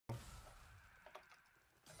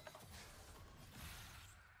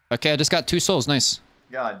Okay, I just got 2 souls. Nice.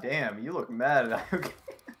 God damn, you look mad.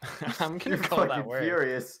 I'm gonna You're call that fucking word.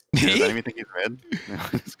 furious. Does anyone think he's red?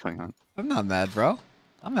 What's going on? I'm not mad, bro.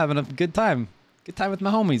 I'm having a good time. Good time with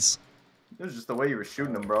my homies. It was just the way you were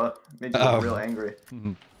shooting him, bro. Made you look real angry.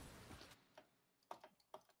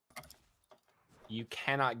 You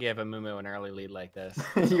cannot give a Mumu an early lead like this.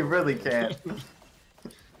 You really can't.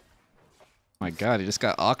 My god, he just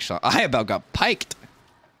got auctioned. I about got piked.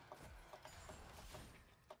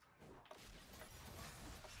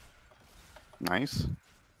 Nice.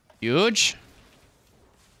 Huge.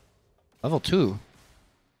 Level 2.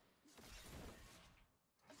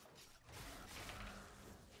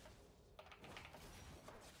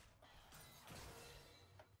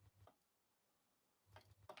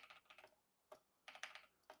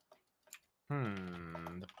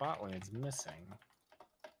 The bot lane's missing.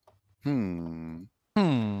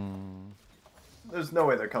 There's no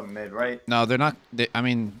way they're coming mid, right? No, they're not. I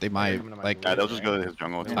mean, they might. Like, Yeah, they'll just go to his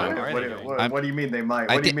jungle. It's fine. What do you mean they might?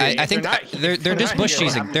 What do you mean? I think they're just bush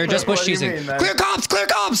cheesing. They're just bush cheesing. Clear comps! Clear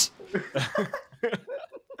comps!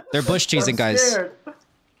 They're bush cheesing, guys.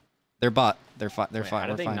 They're bot. They're fine. They're fine. How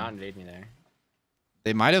did We're they fine. not invade me there?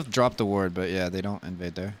 They might have dropped the ward, but yeah, they don't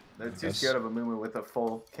invade there. They're too scared of a Mumu with a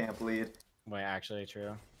full camp lead. Wait, actually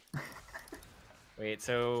true. Wait,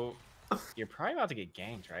 so you're probably about to get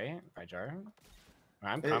ganked, right? By Jarvan?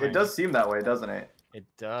 I'm coming. It does seem that way, doesn't it? It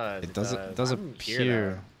does. It does I'm here, appear.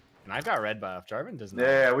 though. And I've got red buff. Jarvan does not.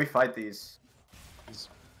 Yeah, we fight these. He's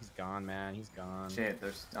gone, man. He's gone. Shit,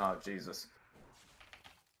 there's. Oh, Jesus.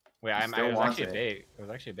 Wait, I was actually a bait. It was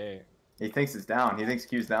actually a bait. He thinks it's down. He thinks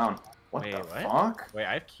Q's down. What the fuck? Wait,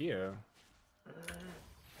 I have Q.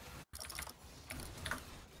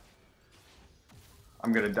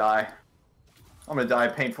 I'm gonna die. I'm gonna die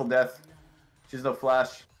a painful death. She's no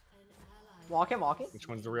flash. Walk him, walk him. Which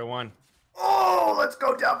one's the real one? Oh, let's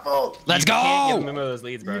go, Doubtful! Let's You can't give go! Momo those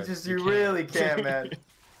leads, bro. You really can't, man.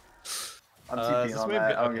 I'm TPing on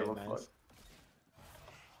that. I don't give a nice.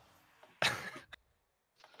 fuck.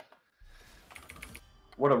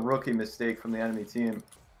 What a rookie mistake from the enemy team.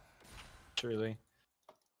 Truly.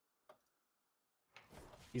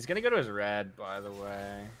 He's gonna go to his red, by the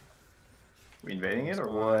way. We invading it or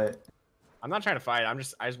what? I'm not trying to fight. I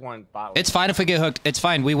just want bot lane. It's fine if we get hooked. It's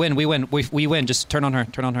fine. We win. We win. We win. Just turn on her.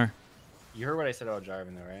 Turn on her. You heard what I said about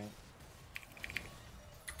Jarvan, though, right?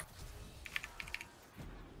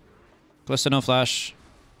 Calista no flash.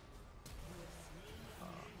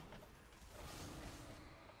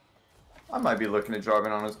 I might be looking at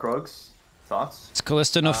Jarvan on his Krogs. Thoughts? It's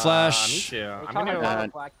Calista no Me flash. too. I'm Tell gonna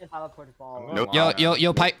him go. I can teleport ball. Nope.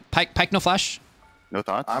 Yo, Pike no flash. No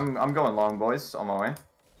thoughts? I'm going long, boys. On my way.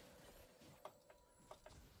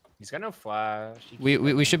 He's got no flash.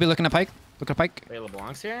 We should be looking at Pike. Look at Pike. Wait,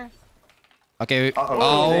 LeBlanc's here? Okay. Uh-oh.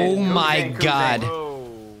 Oh Who's my in? god.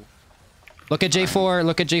 Whoa. Look at J4.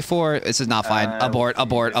 Look at J4. This is not fine. Abort.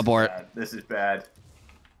 Abort. Abort. This is bad.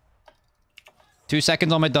 2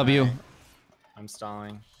 seconds on my W. I'm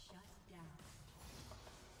stalling.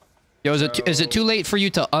 Yo, is it too late for you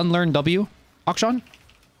to unlearn W, Akshan?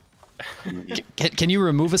 Can you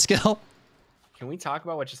remove a skill? Can we talk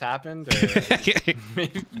about what just happened? Or...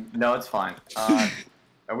 No, it's fine.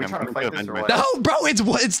 Are we trying to fight this or what? No, bro, it's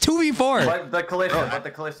 2v4. But the Calista, but the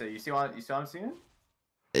Calista. You see what I'm seeing?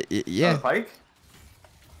 Yeah. Pike?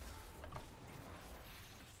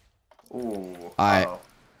 Ooh. Alright.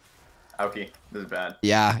 Okay, this is bad.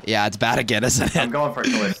 Yeah, it's bad again, isn't I'm it? going for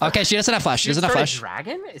Calista. Okay, she doesn't have flash. She doesn't have flash.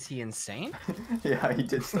 Dragon? Is he insane? Yeah, he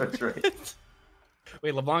did start straight.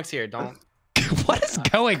 Wait, LeBlanc's here. Don't. What is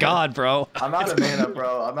going on, bro? I'm out of mana,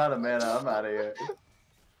 bro. I'm out of mana. I'm out of here.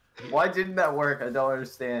 Why didn't that work? I don't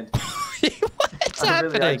understand. What's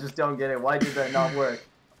happening? I just don't get it. Why did that not work?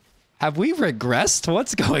 Have we regressed?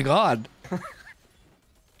 What's going on? Alright,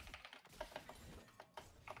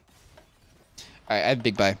 I have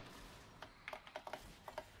big buy.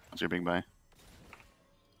 What's your big buy?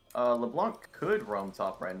 LeBlanc could roam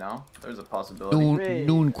top right now. There's a possibility.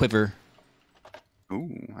 Noon quiver. Ooh,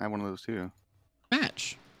 I have one of those too.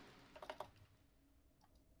 Match.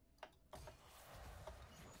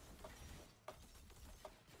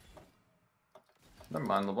 Never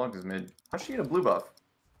mind, LeBlanc is mid. How'd she get a blue buff?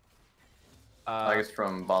 I guess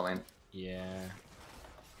from bot lane. Yeah.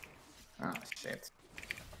 Oh, shit.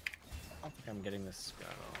 I don't think I'm getting this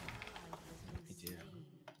scuttle. I do.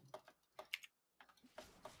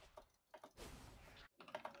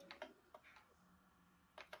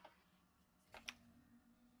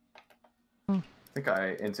 I think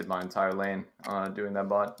I inted my entire lane doing that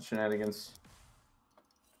bot shenanigans.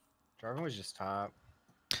 Jarvan was just top.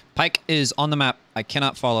 Pike is on the map. I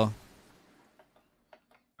cannot follow.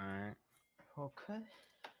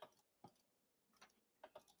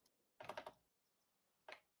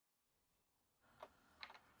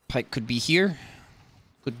 Pike could be here.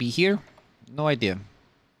 Could be here. No idea.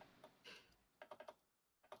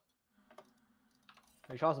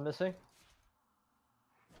 Your shot's missing.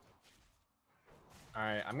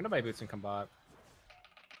 Alright, I'm gonna buy boots and come bot.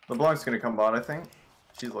 LeBlanc's gonna come bot, I think.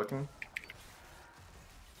 She's looking.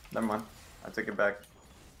 Never mind. I take it back.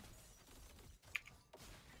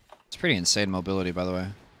 It's pretty insane mobility, by the way.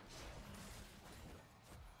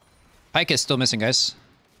 Pike is still missing, guys.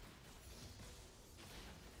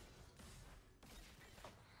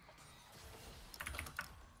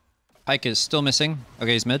 Pike is still missing.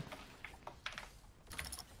 Okay, he's mid.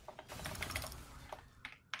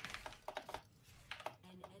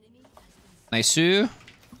 Nice.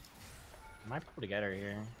 Might be able to get her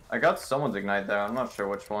here. I got someone's ignite there. I'm not sure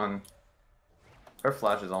which one. Her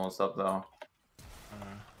flash is almost up though.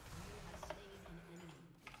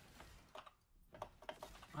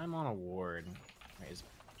 I'm on a ward. Wait, is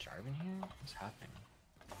Jarvan here? What's happening?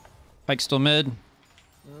 Pike's still mid.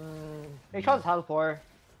 He shot his teleport.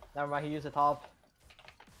 Never mind, he used the top.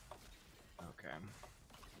 Okay.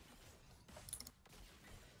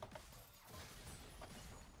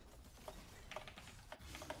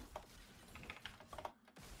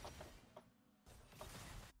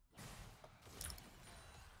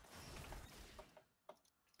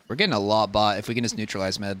 We're getting a lot bot if we can just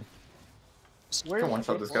neutralize mid. You can one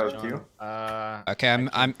shot this guy with Q. Okay,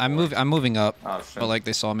 I'm moving up. Oh shit. But like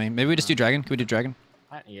they saw me. Maybe we just do dragon. Can we do dragon?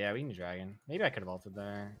 Yeah, we can do dragon. Maybe I could have ulted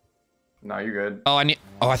there. No, you're good. Oh,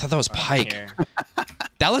 I thought that was Pike. Here.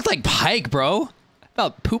 That looked like Pike, bro. I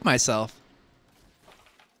felt poop myself.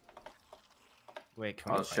 Wait,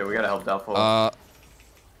 can we Oh fight shit, we gotta help Doubtful.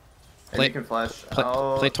 Maybe play- you can flash.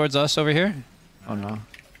 Oh, Play towards us over here. Oh no. That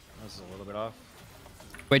was a little bit off.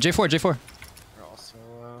 Wait, J4. We're also.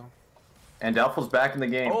 and Doubtful's back in the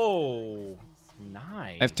game. Oh,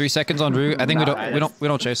 nice. I have 3 seconds on route. I think Nice. we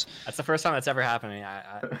don't chase. That's the first time that's ever happening.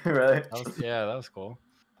 Really? Yeah, that was cool.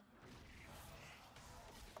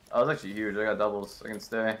 That was actually huge. I got doubles. I can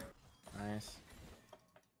stay. Nice.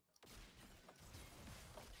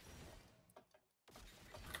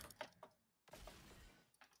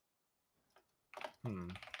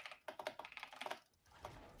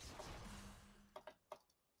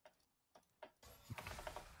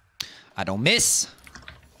 I don't miss.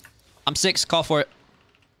 I'm 6. Call for it.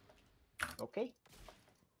 Okay.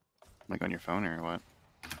 Like on your phone or what?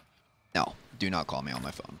 No, do not call me on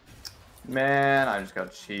my phone. Man, I just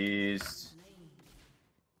got cheesed.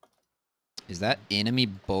 Is that enemy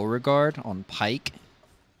Beauregard on Pike?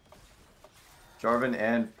 Jarvan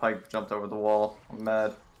and Pike jumped over the wall. I'm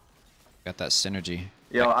mad. Got that synergy.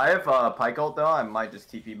 Yo, I have Pike ult though. I might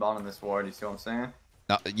just TP bot in this ward. You see what I'm saying?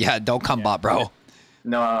 No, yeah, don't come bot, bro.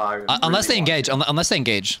 No, I Unless they really engage. want to. Unless they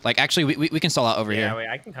engage. Like actually, we can stall out over Yeah, here. wait,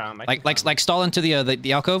 I can come. Like stall into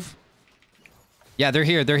the alcove. Yeah, they're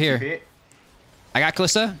here. They're here. TP. I got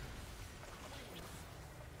Kalista.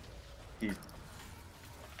 He's-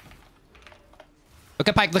 Look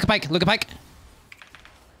at Pike. Look at Pike. Look at Pike.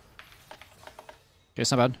 Okay,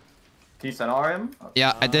 it's not bad. Can you Senna him?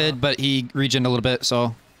 Yeah, I did, but he regened a little bit,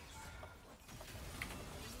 so.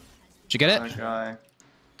 Did you get it? That guy.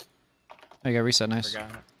 Oh, you got reset. Nice.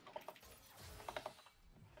 Forgot.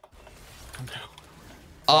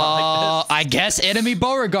 I guess enemy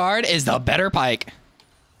Beauregard is the better Pike.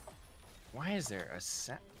 Why is there a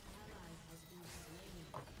set?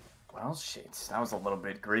 Well, shit. That was a little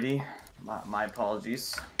bit greedy. My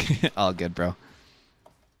apologies. All good, bro.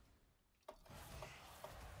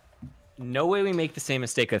 No way we make the same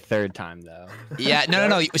mistake a third time, though. Yeah,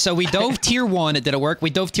 no. So we dove tier 1, it didn't work.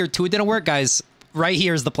 We dove tier 2, it didn't work, guys. Right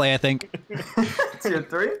here is the play, I think. Tier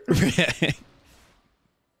 3? Makes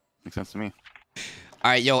sense to me.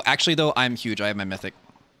 All right, yo. Actually, though, I'm huge. I have my mythic.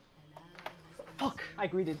 Fuck, I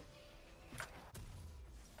greeted.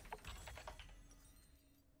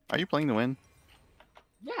 Are you playing to win?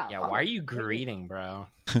 Yeah. Yeah, why are you greeting, bro?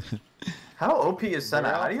 How OP is Senna?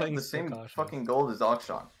 They're all How do you have playing the so same cautious. fucking gold as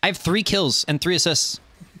Akshan? I have 3 kills and 3 assists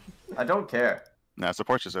I don't care. Nah,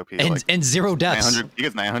 support's just OP. and Like, and 0 deaths. 900, he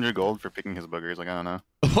gets 900 gold for picking his boogers. Like, I don't know.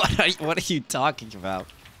 What are you talking about?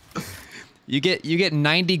 You get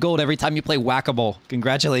 90 gold every time you play Whack-A-Mole.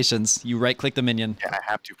 Congratulations. You right-click the minion. Yeah,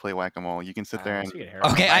 I have to play whack-a-mole. You can sit there and... Let's get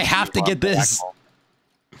Herald. Okay, I have to get this.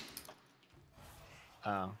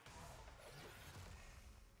 Oh.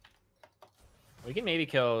 We can maybe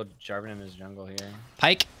kill Jarvan in his jungle here.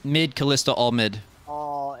 Pike, mid, Kalista, all mid.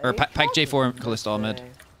 Oh, Or Pike J4 and Kalista all mid.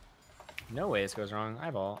 No way this goes wrong. I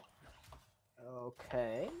have ult.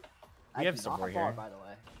 Okay. We have do not support bar, here. by the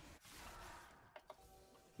way.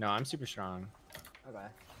 No, I'm super strong. Okay.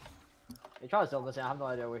 He tried to steal this, and I have no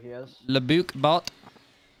idea where he is. Labuke bot.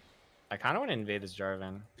 I kind of want to invade this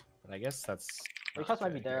Jarvan, but I guess that's. Your not shots might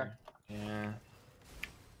be good there. here. Yeah.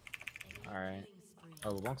 All right. Oh,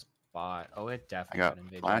 LeBlanc's bot. Oh, it I definitely got should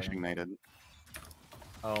invade. flash Jarvan. ignited.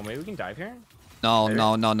 Oh, maybe we can dive here. No, Maybe.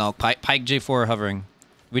 no, no, no. Pike J4 hovering.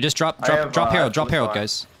 We just drop I have, Herald, for drop the Herald, side.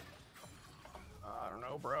 guys. I don't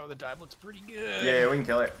know, bro. The dive looks pretty good. Yeah, we can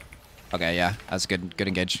kill it. Okay, yeah, that's good. Good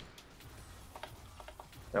engage.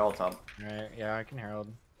 They're all top. All right. Yeah, I can Herald.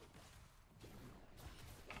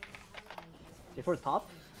 J4's top.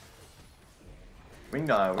 We can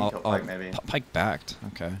Oh, kill oh, Pike maybe. Pike backed.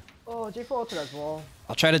 Okay. Oh, J4 ulted as well.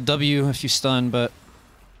 I'll try to W if you stun, but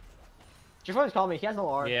J4 is calling me. He has no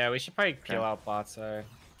R. Yeah, we should probably kill Okay. out bot side.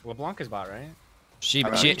 LeBlanc is bot, right? she I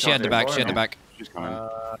mean, she had the back. She had the back. She's coming.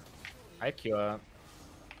 I queue up.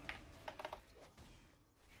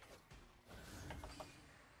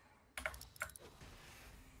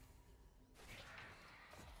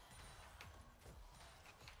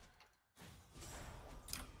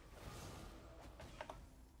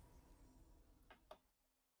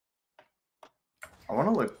 I want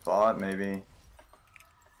to look bot maybe.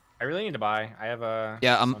 I really need to buy. I have a.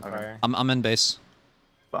 Yeah, I'm- Sunfire. I'm in base.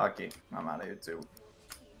 Fuck it. I'm out of here too.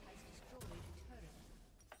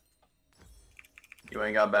 You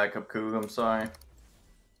ain't got backup Coog, I'm sorry.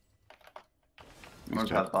 I'm gonna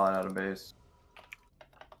job. cut bot out of base.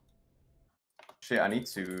 Shit, I need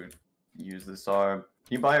to use this R. Can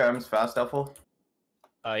you buy your items fast, Ethel?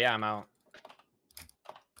 Yeah, I'm out.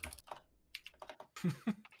 Do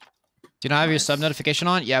you not have your sub notification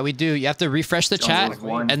on? Yeah, we do. You have to refresh the chat, Jungle's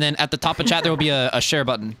one. and then at the top of chat there will be a share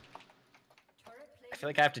button. I feel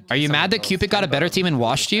like I have to. Are you mad that Cupid got a better team and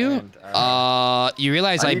washed you? You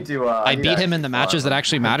realize I need to, I need beat to him in the actually matches that farm.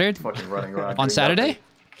 actually I'm mattered fucking running around on doing Saturday? nothing.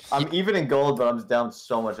 I'm even in gold, but I'm down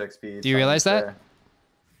so much XP. Do you realize that?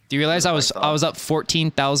 Do you realize I was up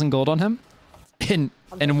 14,000 gold on him, and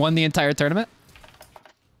won the entire tournament?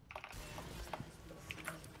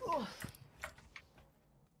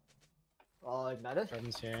 Oh, Ignited?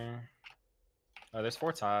 Jarvan's here. Oh, there's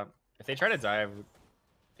 4 top. If they try to dive,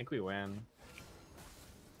 I think we win.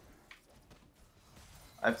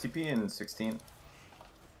 I have TP in 16.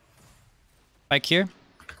 Pike here.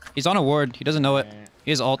 He's on a ward. He doesn't know it. Alright.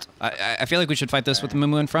 He has ult. I feel like we should fight this with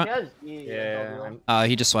Mumu in He front. has E. Yeah, W. I'm,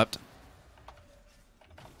 He just swept.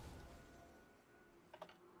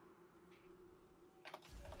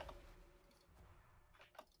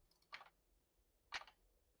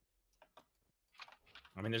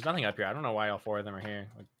 I mean, there's nothing up here. I don't know why all 4 of them are here.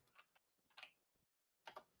 Like,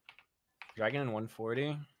 Dragon in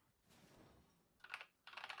 140.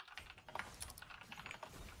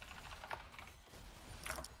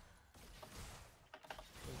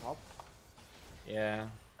 Top. Yeah.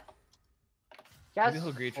 Gas Maybe he'll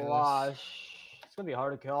agree to this. flash. It's gonna be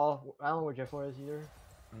hard to kill. I don't know where J4 is either.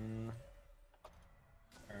 Mm.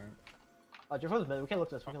 Alright. J4's mid. We can look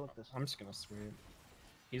this. We can look this. I'm just gonna sweep.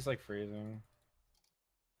 He's like freezing.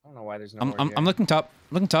 I don't know why there's no. I'm ward I'm here. looking top.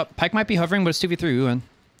 Looking top. Pike might be hovering, but it's 2v3. We win.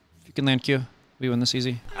 If you can land Q, we win this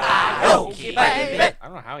easy. I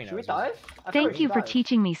don't know how he knows. Should we this. dive? I Thank thought you we for dive.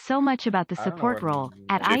 teaching me so much about the I don't know support where role. he-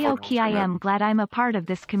 At J4 IOK, I am glad I'm a part of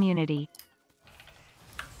this community.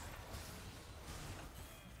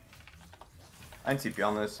 I can TP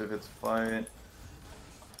on this if it's a fight.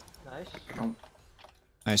 Nice.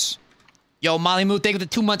 Nice. Yo, Molly Moo, thank you for the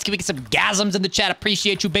 2 months. Can we get some gasms in the chat?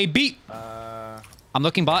 Appreciate you, baby. I'm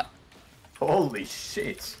looking bot. Holy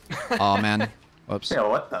shit. Oh man. Whoops. Yo,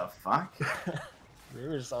 what the fuck? We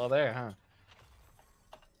were just all there, huh?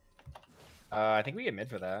 I think we get mid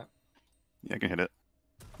for that. Yeah, I can hit it.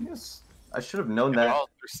 Yes. I should have known They're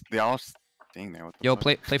that. all staying there. What the Yo,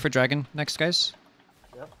 fuck? play for Dragon next, guys.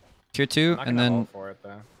 Yep. Tier 2, I'm not and gonna then ult for it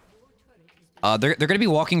though. they're gonna be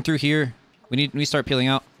walking through here. We need to start peeling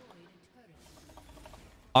out.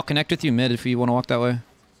 I'll connect with you mid if you want to walk that way.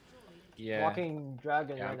 Yeah. Walking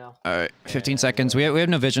dragon Yeah. right now. All right, 15 seconds. We have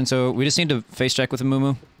no vision, so we just need to face check with a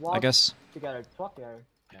Mumu, I Walk guess. together. Walk together.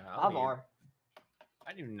 Yeah, I have leave. R.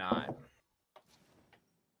 I do not.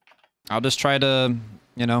 I'll just try to,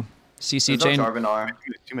 you know, CC There's no chain. Jarvan R.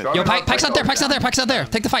 Two minutes. Yo, Jarvan Pike's not there. Pike's not there. down. Pike's not there.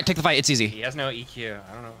 Take the fight. Take the fight. It's easy. He has no EQ.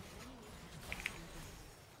 I don't know.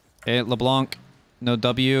 Okay, LeBlanc, no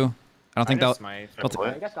W. I don't think just that. smite for I'll the t-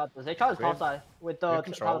 I guess got this. They try this Weird. top side with the Weird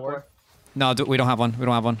control teleport. ward. No, we don't have one. We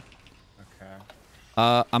don't have one.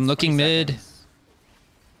 Okay. I'm looking 20 mid. seconds.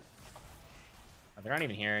 Oh, they're not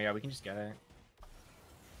even here. Yeah, we can just get it.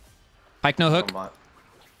 Pike no hook. Bot.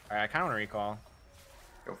 Alright, I kind of want to recall.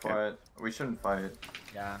 Go for it. We shouldn't fight it.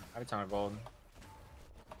 Yeah, I have a ton of gold.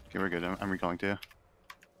 Okay, we're good. I'm recalling too.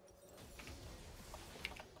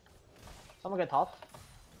 Someone get top.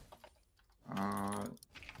 Uh,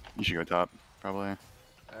 You should go top, probably.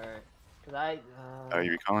 Alright. Cause I. Are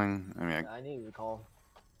you recalling? I mean, I need to recall.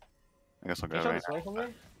 I guess I'll Can go you show right. this away from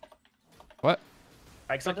me? What?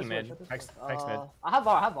 Pike's Show looking this way, mid. show this Pike's way. mid. I have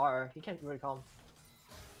bar. I have bar. He can't really call.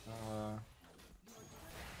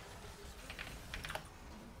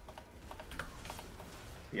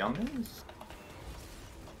 Beyond this?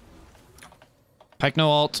 Pike no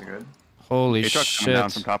ult. Is it good? Holy Aatrox coming down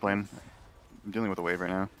shit. from top lane. I'm dealing with a wave right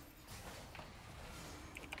now.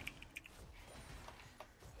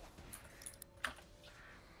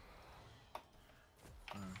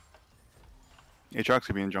 Aatrox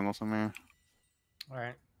could be in jungle somewhere.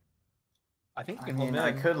 Alright. I think we I can hold mean, mid.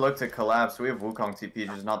 I could look to collapse. We have Wukong TP,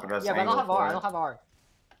 just not the best Yeah, but I angle don't have bar. for I it. don't have bar.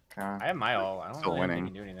 Okay. I have my ult. I don't Still really think winning. we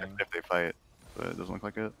can do anything. If they fight, but it doesn't look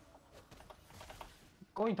like it.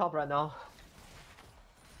 Going top right now.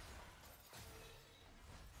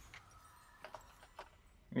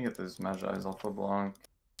 Let me get this Magi's off LeBlanc.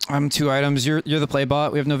 I'm 2 items. You're the play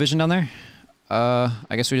bot. We have no vision down there. I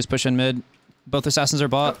guess we just push in mid. Both assassins are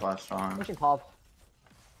Got bot. flashed on. Pushing top.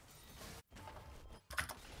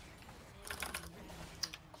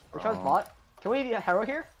 Which one's Oh. bot? Can we get a hero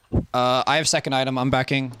here? I have second item. I'm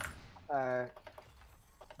backing. Uh,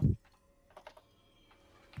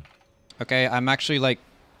 Okay, I'm actually like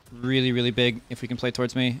really, really big if we can play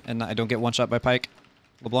towards me and I don't get one shot by Pike.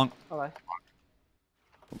 LeBlanc. okay.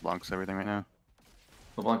 LeBlanc's everything right now.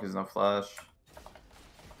 LeBlanc is no flash.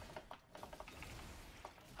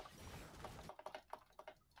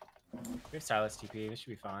 We have Silas TP. This should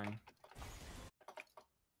be fine.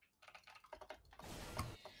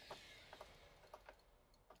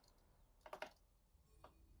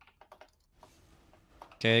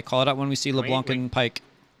 Okay, call it out when we see LeBlanc wait. and Pike.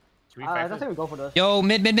 Should we I fight don't for think we go for this. Yo,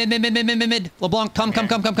 mid. LeBlanc, come.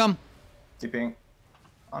 TPing.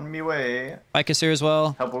 On me way. Pike is here as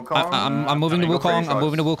well. Help Wukong. I'm moving to Go for Wukong. I'm Aatrox.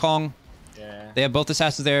 moving to Wukong. Yeah. They have both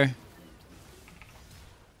assassins there.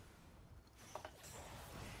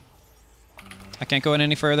 I can't go in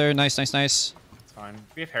any further. Nice. It's fine.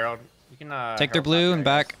 We have Herald. We can Take their Herald top blue here, and I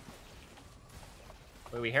back.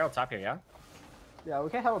 guess. Wait, we Herald top here, yeah? Yeah, we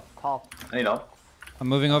can have a top. I need help. I'm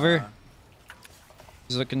moving over.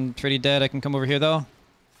 He's looking pretty dead. I can come over here though.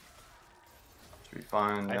 Should be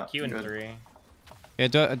fine. I Yeah, have Q in good. 3. Yeah, I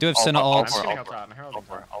do have All- Senna all- all ult. I'm just four, gonna all Herald top. I'm Heralding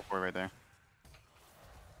top. All four right there.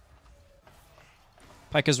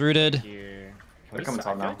 Pike is rooted. Here. They're I coming feel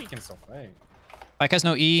top now. like we can still fight. Pike has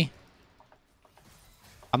no E.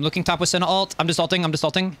 I'm looking top with Senna ult. I'm just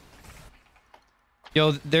ulting.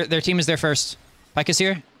 Yo, their team is there first. Pike is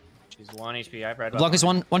here. She's 1 HP. I have red. LeBlanc is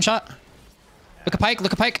one shot. Look at Pike.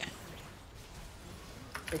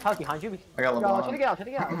 They talk behind you. I got Yo, LeBlanc. try to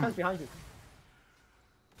get out. It's behind you.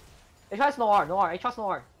 They try no R. I trust no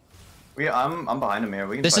R. I'm behind him here.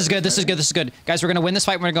 We can This fight is good. maybe. Guys, we're gonna win this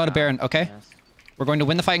fight and we're gonna go to Baron, okay? Yes. We're going to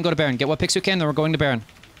win the fight and go to Baron. Get what picks you can, then we're going to Baron.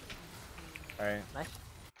 Alright. Nice.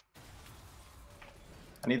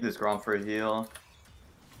 I need this Grom for a heal.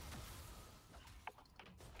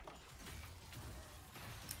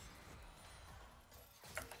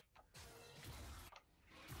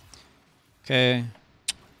 Okay.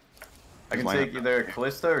 I can Line take up. either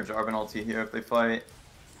Callista or Jarvan ulti here if they fight.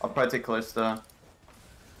 I'll probably take Callista.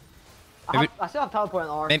 I still have teleport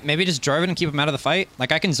and R. Maybe just Jarvan and keep him out of the fight.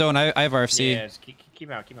 Like I can zone. I have RFC. Yeah, just keep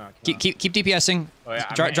out. Keep DPSing. Oh, yeah,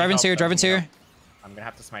 I'm gonna need Jarvan's here. help, Jarvan's though, here. I'm gonna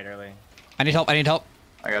have to smite early. I need help. I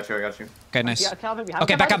got you. Okay, nice. Yeah, teleport behind.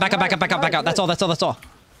 Okay, back out. That's all. I thought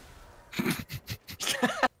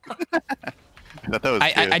that was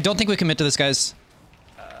I don't think we commit to this, guys.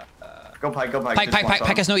 Go Pike.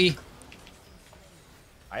 Pike has no E.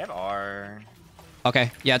 I have R.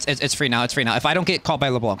 Okay, yeah, it's free now. If I don't get caught by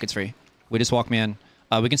LeBlanc, it's free. We just walk me in.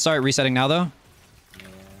 We can start resetting now, though. Yeah.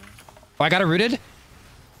 Oh, I got her rooted.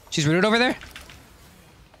 She's rooted over there.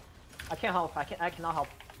 I can't help. I cannot help.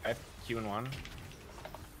 I have Q in 1.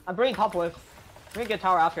 I'm bringing top wave. Bring get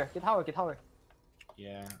tower after. Get tower.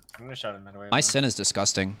 Yeah. I'm gonna shut him that way. My Senna is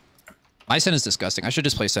disgusting. I should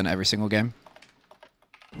just play Senna every single game.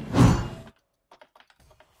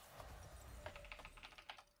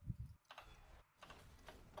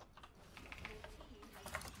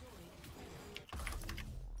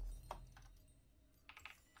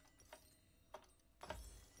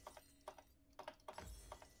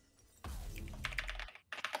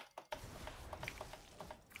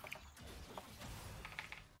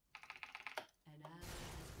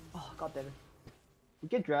 Oh god damn it. We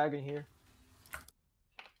get dragon here.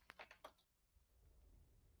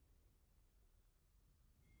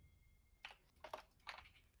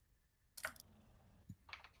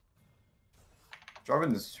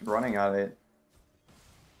 Jarvan's running at it.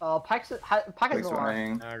 Pack has Thanks no for R.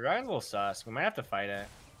 running. Ryan's a little sus. We might have to fight it.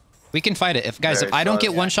 We can fight it. If guys, if Very I don't get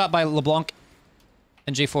sus. one shot by LeBlanc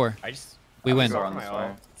and G4, we win. go on My this ult.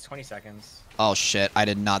 way. It's 20 seconds. Oh shit! I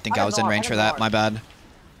did not think I I have was no in R, range I for have no that. R. My bad.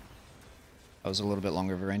 That was a little bit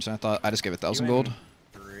longer of a range than I thought. I just gave 1,000 You in gold.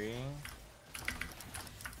 3.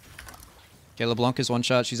 Okay, LeBlanc is one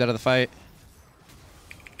shot. She's out of the fight.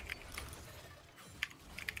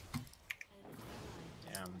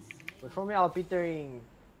 Damn. Wait for me, I'll beat during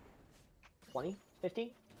 20, 15.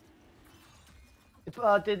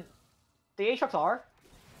 Did the Aatrox R?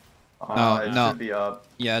 It no. should be up.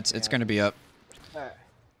 Yeah, it's gonna be up. Alright.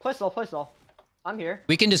 Play slow, play slow. I'm here.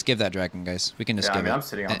 We can just give that dragon, guys. We can just Yeah, I give mean, it. I'm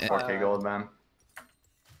sitting on 4k gold, man.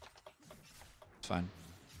 It's fine.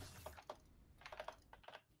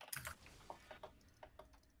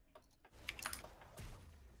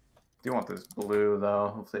 Do you want this blue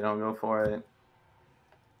though? Hopefully they don't go for it.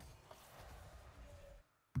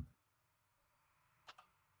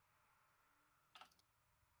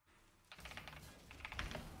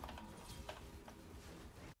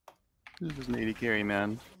 This is just an 80 carry,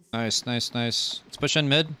 man. Nice, nice, nice. Let's push in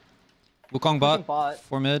mid. Wukong bot. Bot.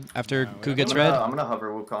 4 mid after No, Ku I'm gets I'm gonna, red. I'm gonna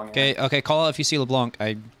hover Wukong. Okay, okay, call out if you see LeBlanc.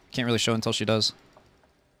 I can't really show until she does.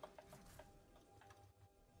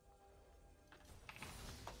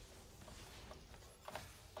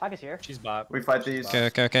 Pack is here. She's bot. We fight these. Okay,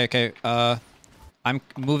 okay, okay, okay. I'm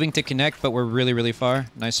moving to connect, but we're really, really far.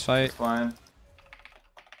 Nice fight. It's fine.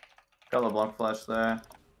 Got LeBlanc flash there.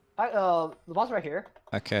 The boss right here.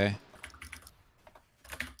 Okay.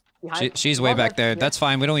 Behind. She's The way boss back right there. here. That's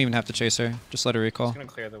fine. We don't even have to chase her. Just let her recall. Just gonna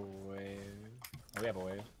clear the wave. Oh, we have a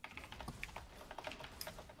wave.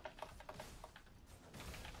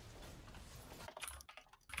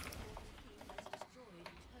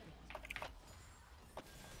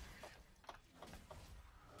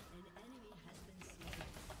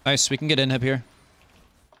 Nice. We can get inhib here.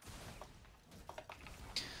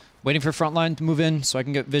 Waiting for frontline to move in so I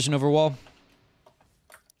can get vision over wall.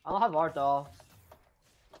 I don't have art though.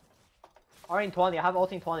 R in 20. I have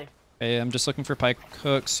ult in 20. Hey, I'm just looking for pike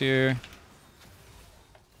hooks here.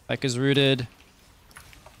 Pike is rooted.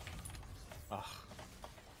 Ugh.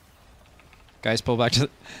 Guys, pull back to the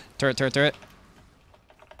turret, turret, turret.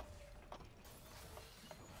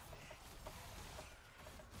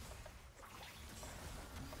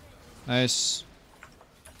 Nice.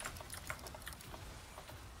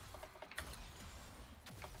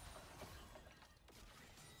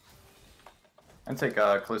 And take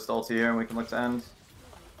Callisto ulti here and we can look to end.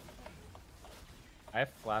 I have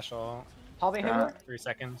flash ult. Top inhibitor. 3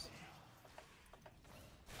 seconds.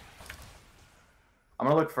 I'm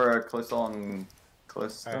gonna look for Callisto and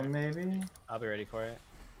Callisto Alright. maybe? I'll be ready for it.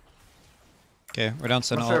 Okay, we're down I'm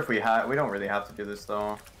Senna. not sure if we don't really have to do this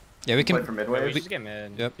though. Yeah, we Play can. for Wait, mid we wave. should just get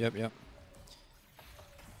mid. Yep, yep, yep.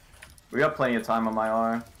 We got plenty of time on my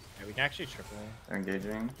R. Yeah, we can actually triple. They're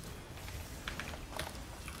engaging.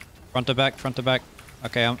 Front to back, front to back.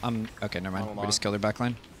 Okay, I'm okay, never mind. Hold We on. just killed their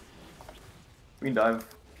backline. We can dive.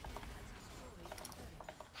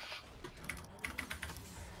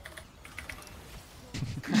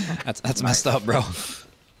 That's messed up, bro.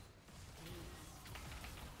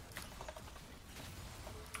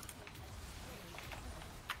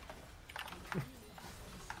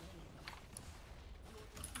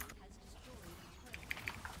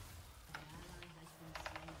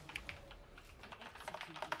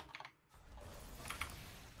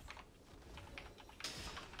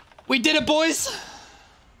 We did it, boys!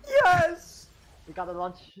 Yes! We got the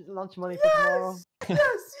lunch money for tomorrow. Yes,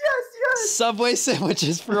 yes, yes! Subway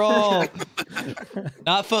sandwiches for all.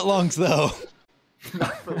 Not footlongs though.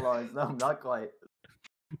 Not for long. No, not quite.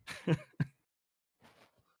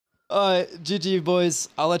 Alright, GG boys.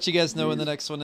 I'll let you guys know when the next one